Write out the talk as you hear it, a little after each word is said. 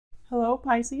Hello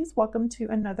Pisces, welcome to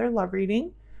another love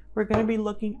reading. We're going to be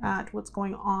looking at what's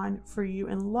going on for you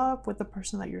in love with the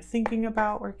person that you're thinking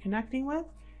about or connecting with,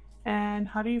 and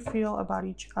how do you feel about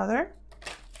each other.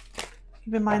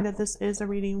 Keep in mind that this is a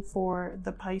reading for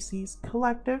the Pisces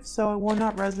collective, so it will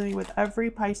not resonate with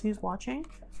every Pisces watching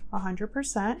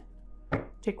 100%.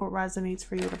 Take what resonates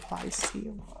for you, it applies to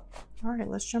you. All right,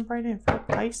 let's jump right in for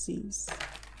Pisces.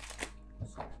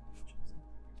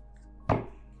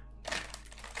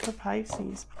 For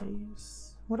Pisces,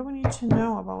 please. What do we need to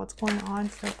know about what's going on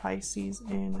for Pisces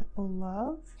in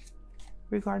love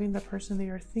regarding the person they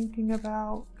are thinking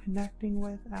about, connecting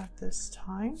with at this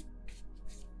time?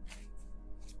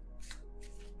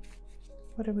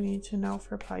 What do we need to know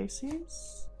for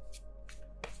Pisces?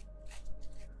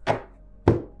 Okay,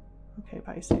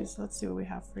 Pisces, let's see what we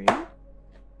have for you.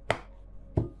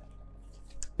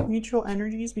 Mutual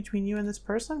energies between you and this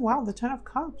person. Wow, the Ten of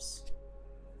Cups.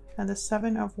 And the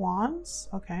Seven of Wands.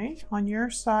 Okay, on your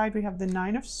side we have the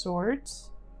Nine of Swords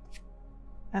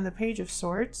and the Page of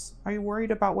Swords. Are you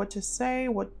worried about what to say,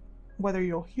 whether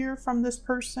you'll hear from this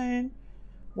person,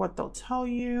 what they'll tell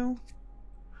you?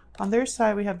 On their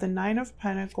side we have the Nine of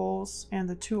Pentacles and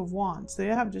the Two of Wands. They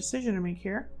have a decision to make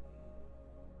here,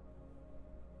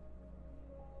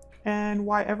 and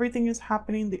why everything is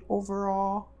happening, the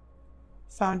overall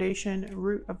foundation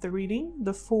root of the reading.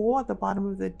 The Fool at the bottom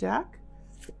of the deck.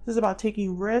 This is about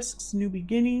taking risks, new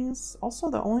beginnings. Also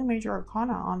the only major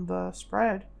arcana on the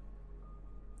spread.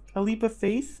 A leap of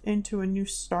faith into a new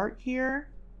start here.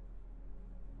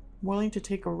 Willing to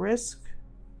take a risk.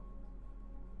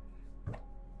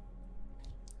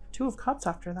 Two of Cups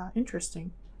after that.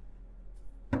 Interesting.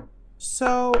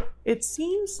 So it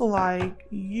seems like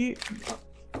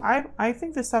I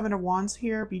think the Seven of Wands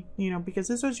here, because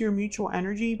this was your mutual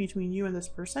energy between you and this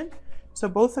person. So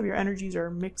both of your energies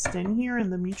are mixed in here in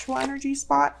the mutual energy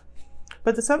spot.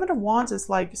 But the Seven of Wands is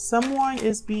like someone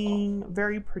is being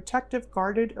very protective,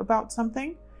 guarded about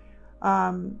something.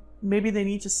 Maybe they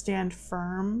need to stand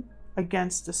firm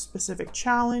against a specific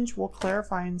challenge. We'll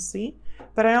clarify and see.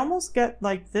 But I almost get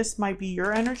like this might be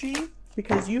your energy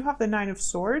because you have the Nine of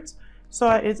Swords.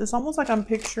 So it's almost like I'm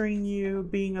picturing you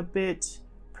being a bit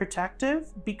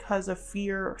protective because of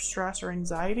fear or stress or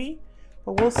anxiety.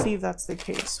 But we'll see if that's the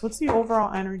case. What's the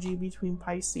overall energy between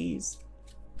Pisces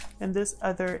and this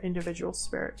other individual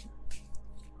spirit?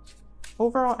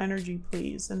 Overall energy,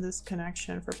 please, in this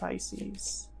connection for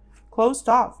Pisces. Closed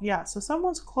off. Yeah, so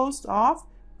someone's closed off,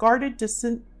 guarded,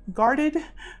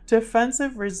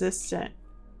 defensive, resistant.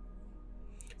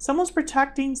 Someone's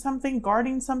protecting something,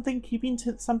 guarding something, keeping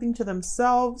something to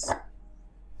themselves.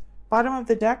 Bottom of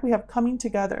the deck, we have coming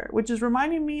together, which is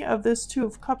reminding me of this Two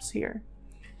of Cups here.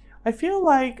 I feel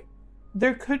like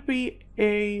there could be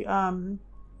an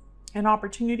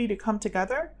opportunity to come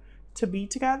together, to be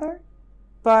together,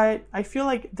 but I feel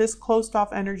like this closed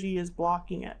off energy is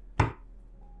blocking it.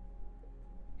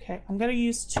 Okay, I'm going to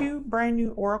use two brand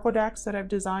new oracle decks that I've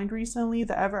designed recently,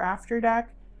 the Ever After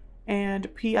deck and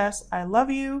PS I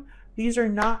Love You. These are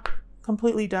not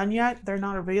completely done yet. They're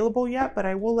not available yet, but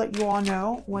I will let you all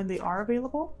know when they are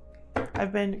available.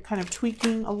 I've been kind of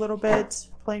tweaking a little bit,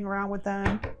 playing around with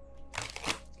them.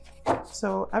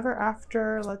 So Ever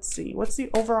After, let's see. What's the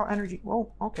overall energy?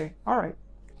 Whoa, okay. All right.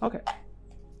 Okay.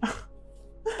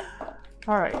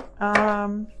 All right.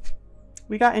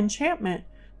 We got Enchantment.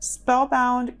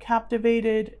 Spellbound,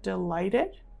 captivated,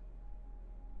 delighted.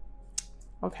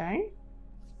 Okay.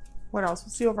 What else?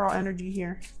 What's the overall energy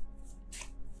here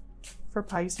for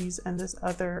Pisces and this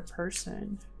other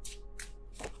person?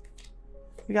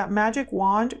 We got Magic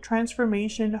Wand,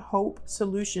 transformation, hope,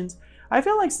 solutions. I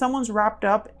feel like someone's wrapped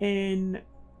up in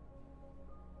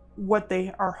what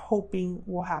they are hoping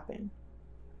will happen.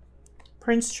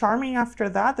 Prince Charming after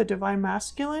that, the Divine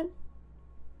Masculine.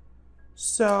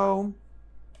 So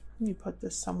let me put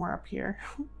this somewhere up here.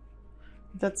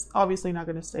 That's obviously not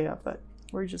going to stay up, but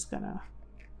we're just going to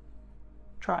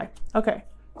try. Okay,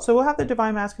 so we'll have the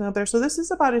Divine Masculine up there. So this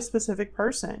is about a specific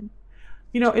person.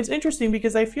 You know, it's interesting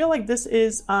because I feel like this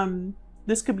is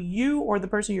this could be you or the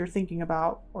person you're thinking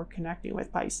about or connecting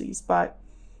with, Pisces. But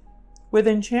with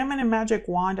Enchantment and Magic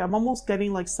Wand, I'm almost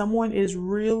getting like someone is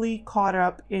really caught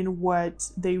up in what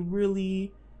they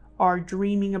really are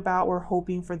dreaming about or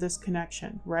hoping for this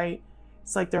connection, right?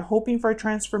 It's like they're hoping for a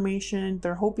transformation.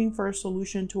 They're hoping for a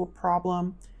solution to a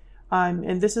problem.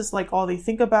 And this is like all they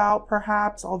think about,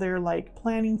 perhaps, all they're like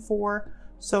planning for.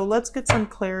 So let's get some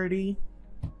clarity.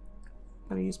 I'm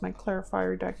going to use my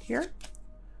clarifier deck here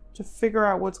to figure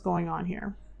out what's going on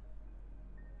here.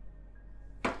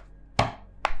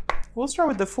 We'll start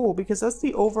with the Fool because that's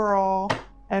the overall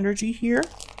energy here.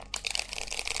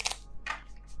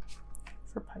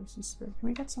 Pisces Spirit. Can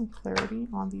we get some clarity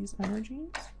on these energies?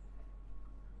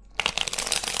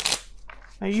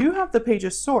 Now you have the Page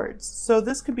of Swords. So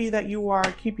this could be that you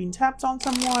are keeping tabs on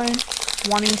someone,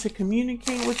 wanting to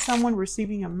communicate with someone,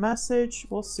 receiving a message.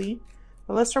 We'll see.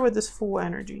 But let's start with this Fool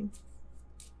energy.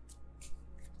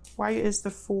 Why is the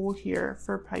Fool here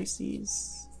for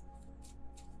Pisces?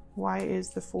 Why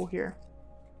is the Fool here?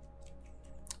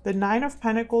 The Nine of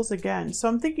Pentacles again. So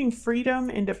I'm thinking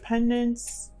freedom,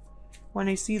 independence when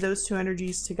I see those two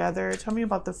energies together. Tell me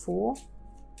about the Fool.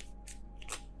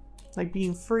 Like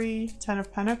being free. Ten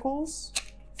of Pentacles.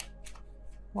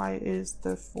 Why is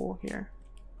the Fool here?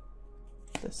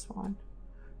 This one.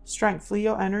 Strength,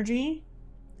 Leo energy.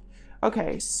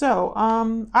 Okay, so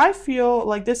I feel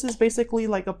like this is basically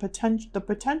like a the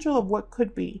potential of what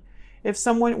could be. If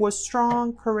someone was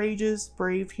strong, courageous,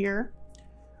 brave here.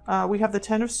 We have the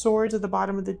Ten of Swords at the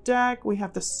bottom of the deck. We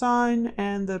have the Sun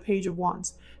and the Page of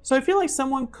Wands. So I feel like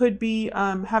someone could be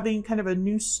having kind of a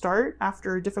new start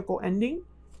after a difficult ending.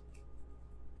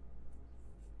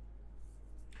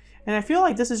 And I feel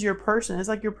like this is your person. It's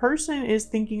like your person is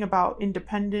thinking about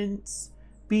independence,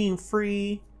 being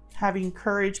free, having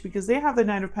courage, because they have the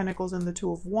Nine of Pentacles and the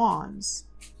Two of Wands.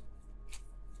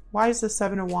 Why is the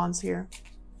Seven of Wands here?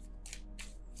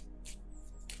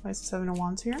 Why is the Seven of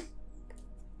Wands here?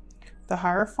 The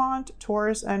Hierophant,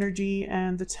 Taurus energy,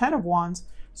 and the Ten of Wands.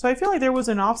 So I feel like there was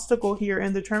an obstacle here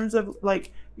in the terms of,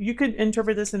 like, you could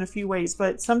interpret this in a few ways,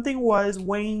 but something was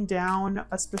weighing down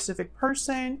a specific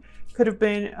person. Could have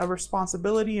been a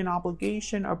responsibility, an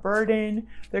obligation, a burden.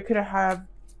 There could have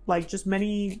like just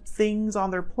many things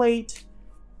on their plate.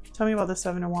 Tell me about the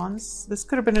Seven of Wands. This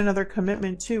could have been another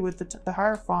commitment too with the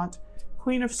Hierophant.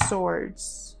 Queen of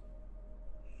Swords.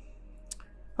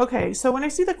 Okay, so when I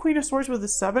see the Queen of Swords with the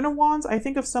Seven of Wands, I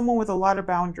think of someone with a lot of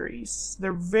boundaries.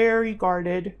 They're very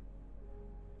guarded.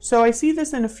 So I see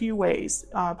this in a few ways,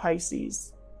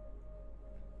 Pisces.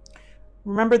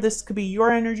 Remember, this could be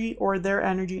your energy or their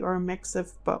energy or a mix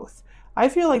of both. I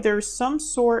feel like there's some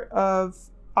sort of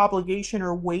obligation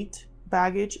or weight,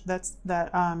 baggage that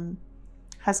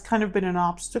has kind of been an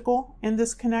obstacle in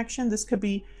this connection. This could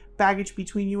be baggage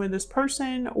between you and this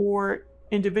person, or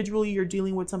individually you're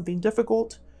dealing with something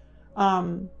difficult.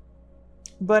 But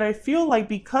I feel like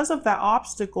because of that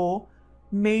obstacle,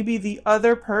 maybe the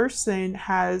other person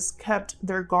has kept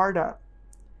their guard up.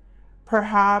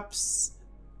 Perhaps,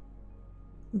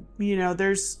 you know,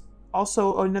 there's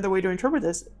also another way to interpret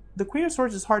this. The Queen of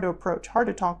Swords is hard to approach, hard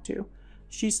to talk to.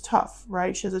 She's tough,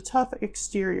 right? She has a tough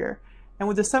exterior. And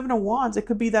with the Seven of Wands, it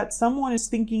could be that someone is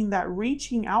thinking that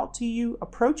reaching out to you,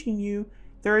 approaching you,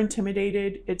 they're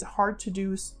intimidated. It's hard to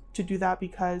do that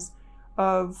because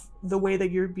of the way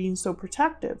that you're being so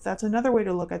protective. That's another way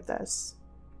to look at this.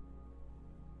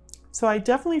 So I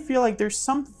definitely feel like there's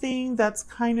something that's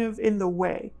kind of in the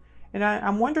way. And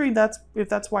I'm wondering if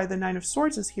that's why the Nine of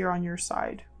Swords is here on your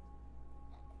side.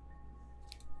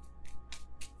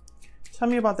 Tell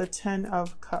me about the Ten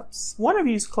of Cups. One of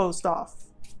you is closed off.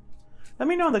 Let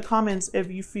me know in the comments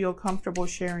if you feel comfortable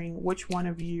sharing which one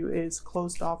of you is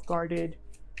closed off, guarded,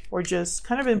 or just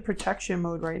kind of in protection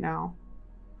mode right now.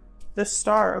 The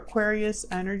Star, Aquarius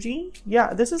energy.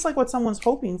 Yeah, this is like what someone's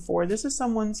hoping for. This is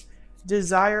someone's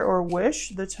desire or wish,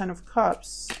 the Ten of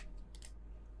Cups.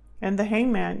 And the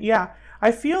Hangman. Yeah,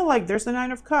 I feel like there's the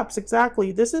Nine of Cups.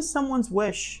 Exactly. This is someone's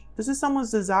wish. This is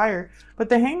someone's desire. But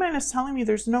the Hangman is telling me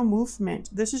there's no movement.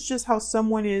 This is just how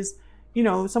someone is, you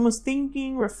know, someone's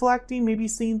thinking, reflecting, maybe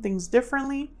seeing things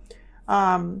differently.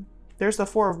 There's the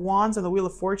Four of Wands and the Wheel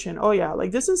of Fortune. Oh yeah,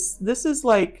 like this is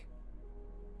like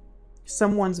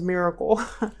someone's miracle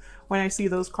when I see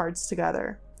those cards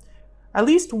together. At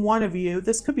least one of you,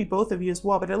 this could be both of you as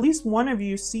well, but at least one of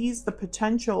you sees the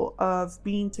potential of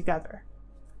being together.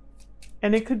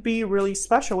 And it could be really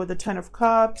special with the Ten of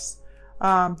Cups,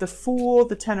 the Fool,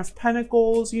 the Ten of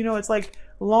Pentacles. You know, it's like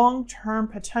long-term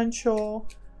potential,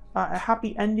 a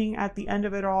happy ending at the end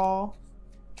of it all.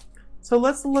 So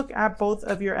let's look at both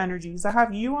of your energies. I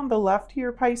have you on the left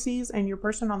here, Pisces, and your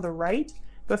person on the right.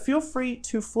 But feel free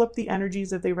to flip the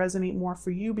energies if they resonate more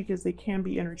for you, because they can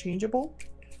be interchangeable.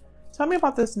 Tell me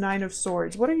about this Nine of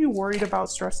Swords. What are you worried about,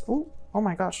 stress? Oh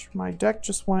my gosh, my deck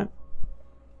just went.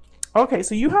 Okay,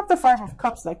 so you have the Five of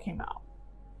Cups that came out.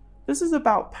 This is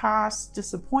about past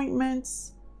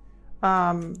disappointments,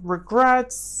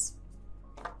 regrets,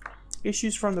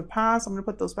 issues from the past. I'm going to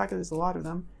put those back, because there's a lot of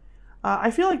them.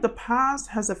 I feel like the past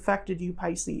has affected you,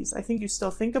 Pisces. I think you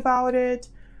still think about it.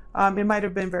 It might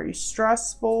have been very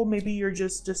stressful. Maybe you're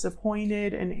just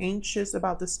disappointed and anxious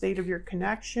about the state of your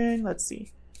connection. Let's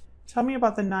see. Tell me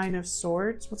about the Nine of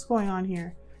Swords. What's going on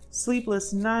here?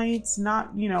 sleepless nights,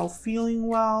 not, you know, feeling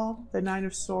well. The Nine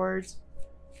of Swords.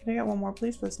 Can I get one more,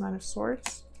 please, for this Nine of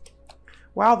Swords?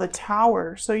 Wow, the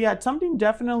Tower. So yeah, something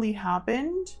definitely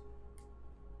happened.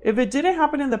 If it didn't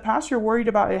happen in the past, you're worried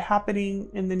about it happening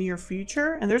in the near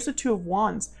future. And there's the Two of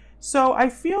Wands. So I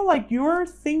feel like you're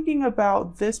thinking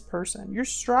about this person. You're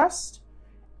stressed,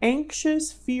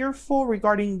 anxious, fearful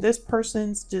regarding this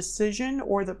person's decision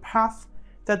or the path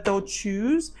that they'll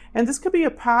choose. And this could be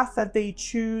a path that they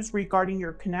choose regarding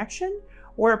your connection,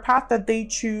 or a path that they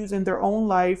choose in their own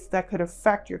life that could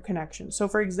affect your connection. So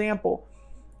for example,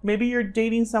 maybe you're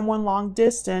dating someone long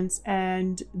distance,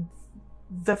 and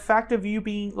the fact of you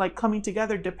being like coming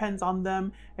together depends on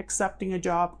them accepting a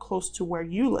job close to where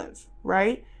you live,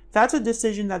 right? That's a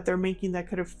decision that they're making that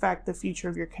could affect the future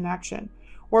of your connection.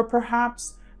 Or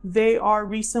perhaps they are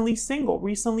recently single,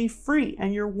 recently free,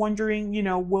 and you're wondering, you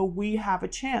know, will we have a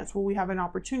chance? Will we have an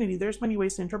opportunity? There's many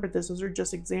ways to interpret this. Those are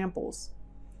just examples.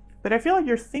 But I feel like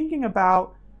you're thinking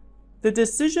about the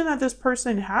decision that this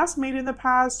person has made in the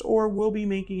past or will be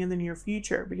making in the near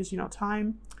future, because, you know,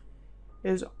 time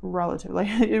is relative. Like,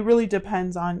 it really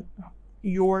depends on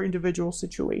your individual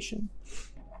situation.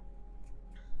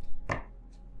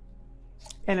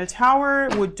 And a Tower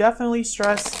would definitely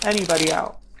stress anybody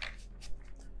out.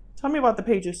 Tell me about the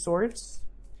Page of Swords.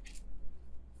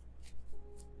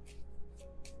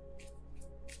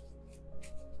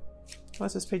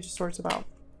 What's this Page of Swords about?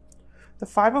 The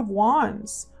Five of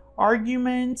Wands.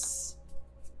 Arguments,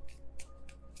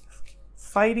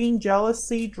 fighting,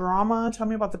 jealousy, drama. Tell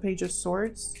me about the Page of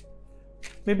Swords.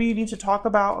 Maybe you need to talk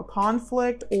about a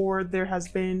conflict, or there has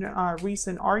been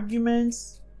recent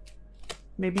arguments.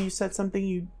 Maybe you said something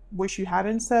you wish you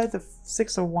hadn't said. The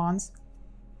Six of Wands.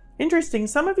 Interesting.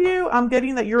 Some of you, I'm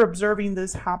getting that you're observing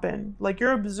this happen. Like,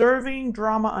 you're observing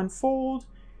drama unfold.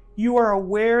 You are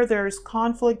aware there's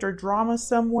conflict or drama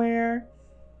somewhere.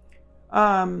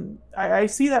 I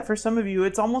see that for some of you.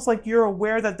 It's almost like you're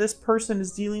aware that this person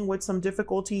is dealing with some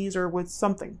difficulties or with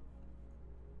something.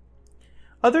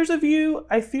 Others of you,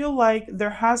 I feel like there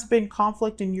has been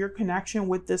conflict in your connection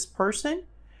with this person.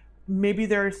 Maybe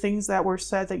there are things that were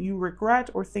said that you regret,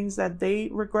 or things that they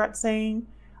regret saying.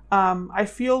 I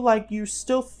feel like you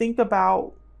still think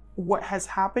about what has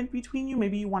happened between you.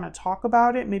 Maybe you want to talk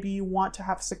about it. Maybe you want to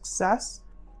have success,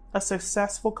 a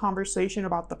successful conversation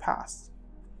about the past.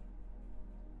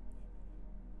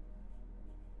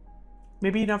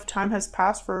 Maybe enough time has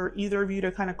passed for either of you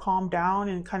to kind of calm down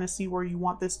and kind of see where you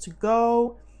want this to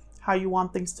go, how you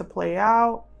want things to play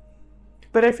out.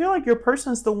 But I feel like your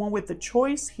person's the one with the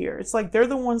choice here. It's like they're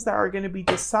the ones that are going to be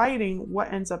deciding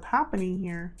what ends up happening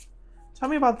here. Tell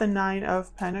me about the Nine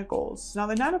of Pentacles. Now,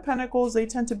 the Nine of Pentacles, they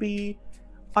tend to be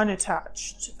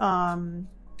unattached.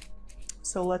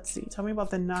 So let's see. Tell me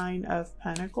about the Nine of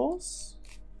Pentacles.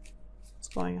 What's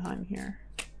going on here?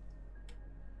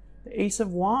 The Ace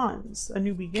of Wands, a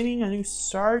new beginning, a new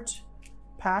start,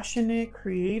 passionate,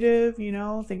 creative, you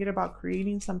know, thinking about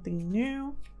creating something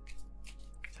new.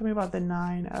 Tell me about the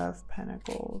Nine of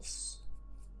Pentacles.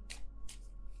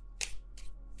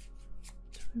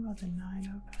 Tell me about the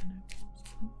Nine of Pentacles,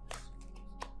 please.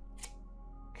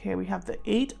 Okay, we have the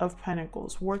Eight of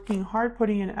Pentacles, working hard,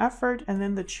 putting in effort, and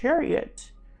then the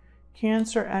Chariot,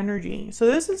 Cancer energy. So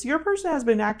this is, your person has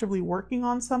been actively working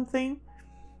on something.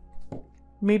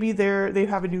 Maybe they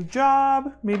have a new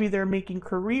job. Maybe they're making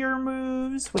career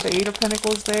moves with the Eight of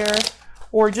Pentacles there,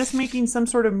 or just making some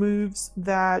sort of moves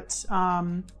that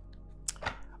are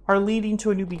leading to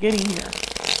a new beginning here.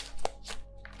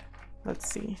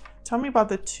 Let's see. Tell me about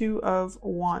the Two of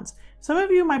Wands. Some of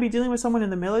you might be dealing with someone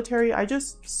in the military. I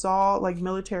just saw like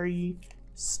military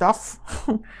stuff.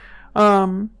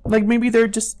 Like maybe they're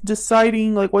just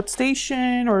deciding like what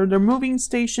station, or they're moving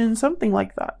station, something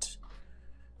like that.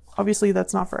 Obviously,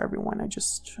 that's not for everyone.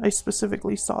 I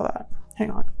specifically saw that.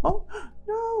 Hang on. Oh,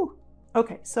 no.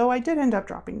 Okay, so I did end up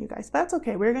dropping you guys. That's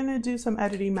okay. We're going to do some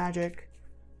editing magic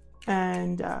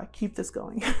and keep this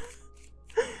going.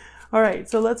 All right,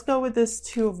 so let's go with this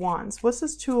Two of Wands. What's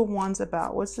this Two of Wands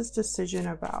about? What's this decision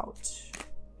about?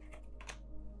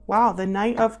 Wow, the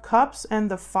Knight of Cups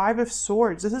and the Five of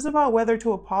Swords. This is about whether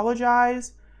to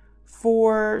apologize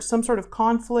for some sort of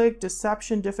conflict,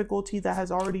 deception, difficulty that has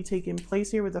already taken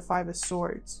place here with the Five of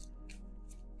Swords.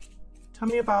 Tell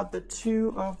me about the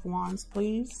Two of Wands,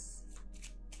 please.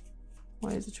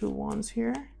 Why is the Two of Wands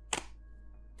here?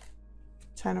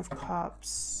 Ten of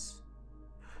Cups.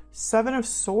 Seven of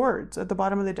Swords at the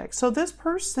bottom of the deck. So this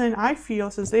person, I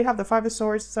feel, since they have the Five of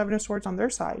Swords, Seven of Swords on their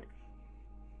side,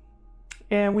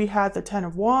 and we had the Ten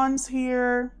of Wands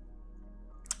here,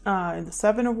 And the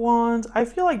Seven of Wands, I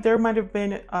feel like there might have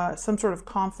been some sort of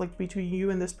conflict between you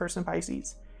and this person,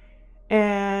 Pisces.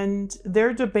 And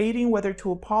they're debating whether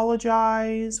to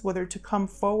apologize, whether to come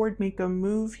forward, make a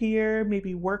move here,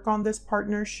 maybe work on this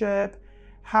partnership,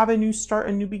 have a new start,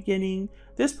 a new beginning.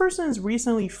 This person is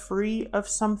recently free of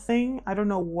something. I don't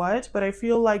know what, but I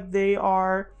feel like they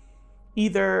are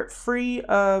either free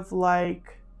of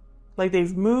like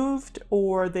they've moved,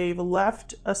 or they've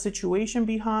left a situation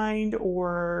behind,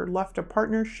 or left a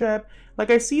partnership.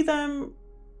 Like I see them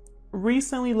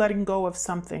recently letting go of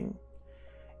something.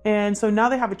 And so now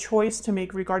they have a choice to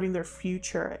make regarding their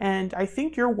future. And I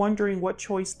think you're wondering what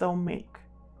choice they'll make.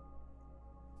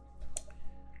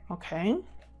 Okay.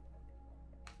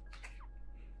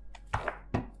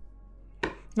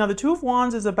 Now the Two of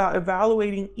Wands is about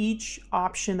evaluating each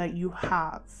option that you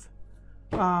have.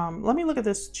 Let me look at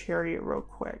this Chariot real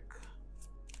quick.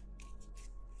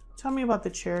 Tell me about the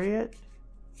Chariot.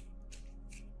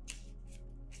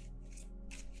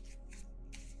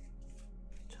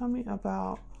 Tell me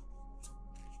about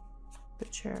the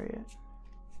Chariot.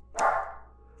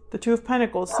 The Two of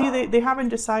Pentacles. See, they haven't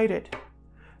decided.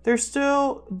 They're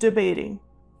still debating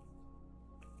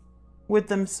with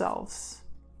themselves.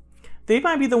 They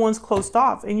might be the ones closed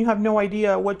off, and you have no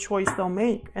idea what choice they'll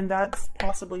make, and that's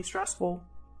possibly stressful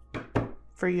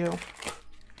for you.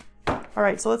 All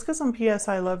right, so let's get some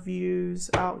PSI love views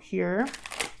out here.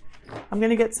 I'm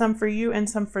going to get some for you and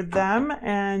some for them,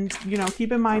 and you know,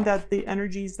 keep in mind that the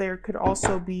energies there could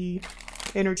also be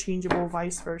interchangeable,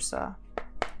 vice versa.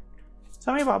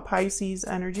 Tell me about Pisces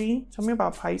energy. Tell me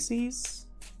about Pisces.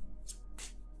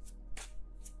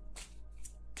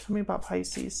 Tell me about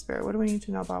Pisces, Spirit. What do we need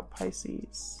to know about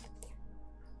Pisces?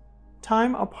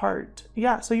 Time apart.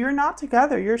 Yeah, so you're not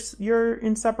together. You're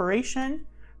in separation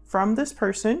from this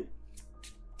person.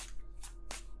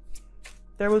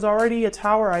 There was already a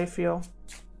tower, I feel.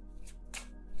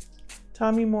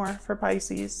 Tell me more for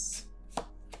Pisces.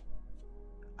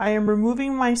 I am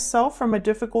removing myself from a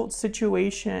difficult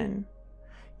situation.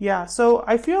 Yeah, so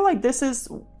I feel like this is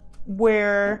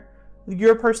where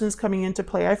your person is coming into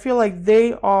play. I feel like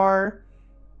they are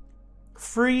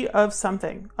free of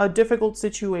something, a difficult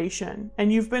situation,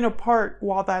 and you've been apart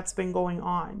while that's been going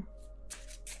on.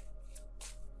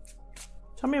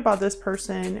 Tell me about this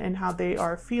person and how they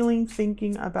are feeling,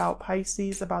 thinking about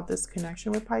Pisces, about this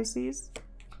connection with Pisces.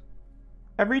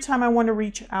 Every time I want to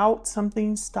reach out,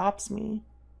 something stops me.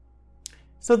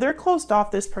 So they're closed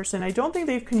off, this person. I don't think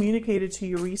they've communicated to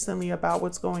you recently about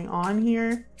what's going on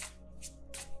here.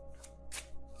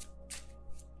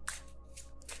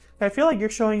 I feel like you're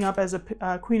showing up as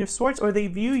a Queen of Swords, or they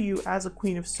view you as a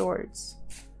Queen of Swords.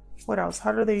 What else?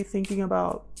 How are they thinking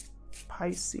about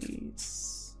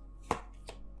Pisces?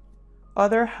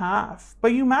 Other half.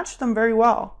 But you match them very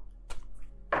well.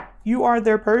 You are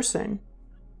their person.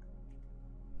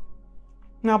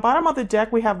 Now, bottom of the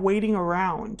deck, we have waiting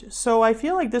around. So I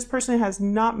feel like this person has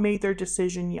not made their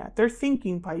decision yet. They're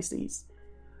thinking, Pisces.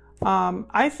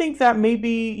 I think that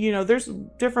maybe, you know, there's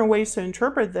different ways to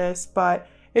interpret this, but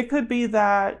it could be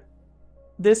that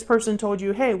this person told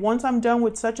you, hey, once I'm done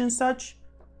with such and such,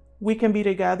 we can be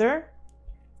together.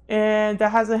 And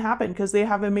that hasn't happened because they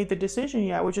haven't made the decision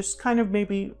yet, which is kind of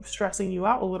maybe stressing you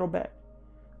out a little bit.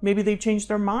 Maybe they've changed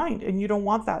their mind and you don't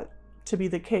want that to be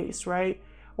the case, right?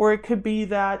 Or it could be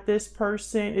that this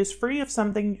person is free of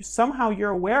something, somehow you're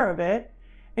aware of it,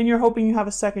 and you're hoping you have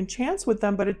a second chance with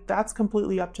them, but that's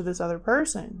completely up to this other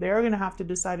person. They're going to have to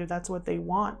decide if that's what they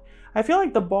want. I feel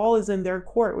like the ball is in their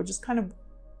court, which is kind of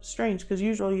strange because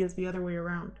usually it's the other way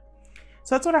around.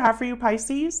 So that's what I have for you,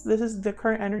 Pisces. This is the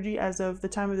current energy as of the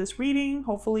time of this reading.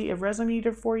 Hopefully it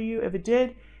resonated for you. If it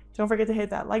did, don't forget to hit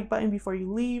that like button before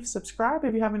you leave. Subscribe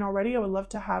if you haven't already. I would love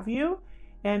to have you.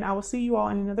 And I will see you all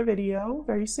in another video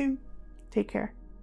very soon. Take care.